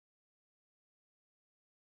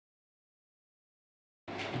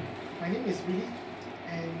name is Willie,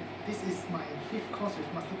 and this is my 5th course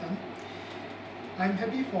with Master Tan. I'm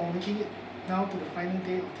happy for making it now to the final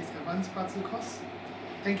day of this advanced Bazi course.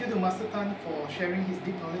 Thank you to Master Tan for sharing his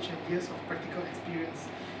deep knowledge and years of practical experience.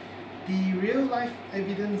 The real-life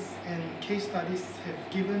evidence and case studies have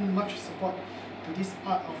given much support to this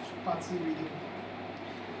art of Bazi reading.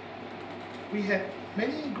 We had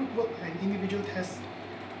many group work and individual tests.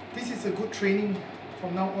 This is a good training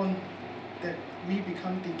from now on that we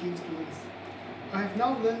become thinking students. I have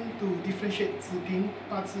now learned to differentiate Ziping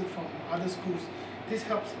Bazi from other schools. This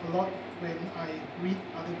helps a lot when I read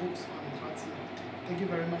other books on Bazi. Thank you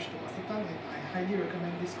very much to Master Tan, and I highly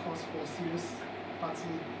recommend this course for serious Bazi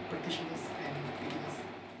practitioners and beginners.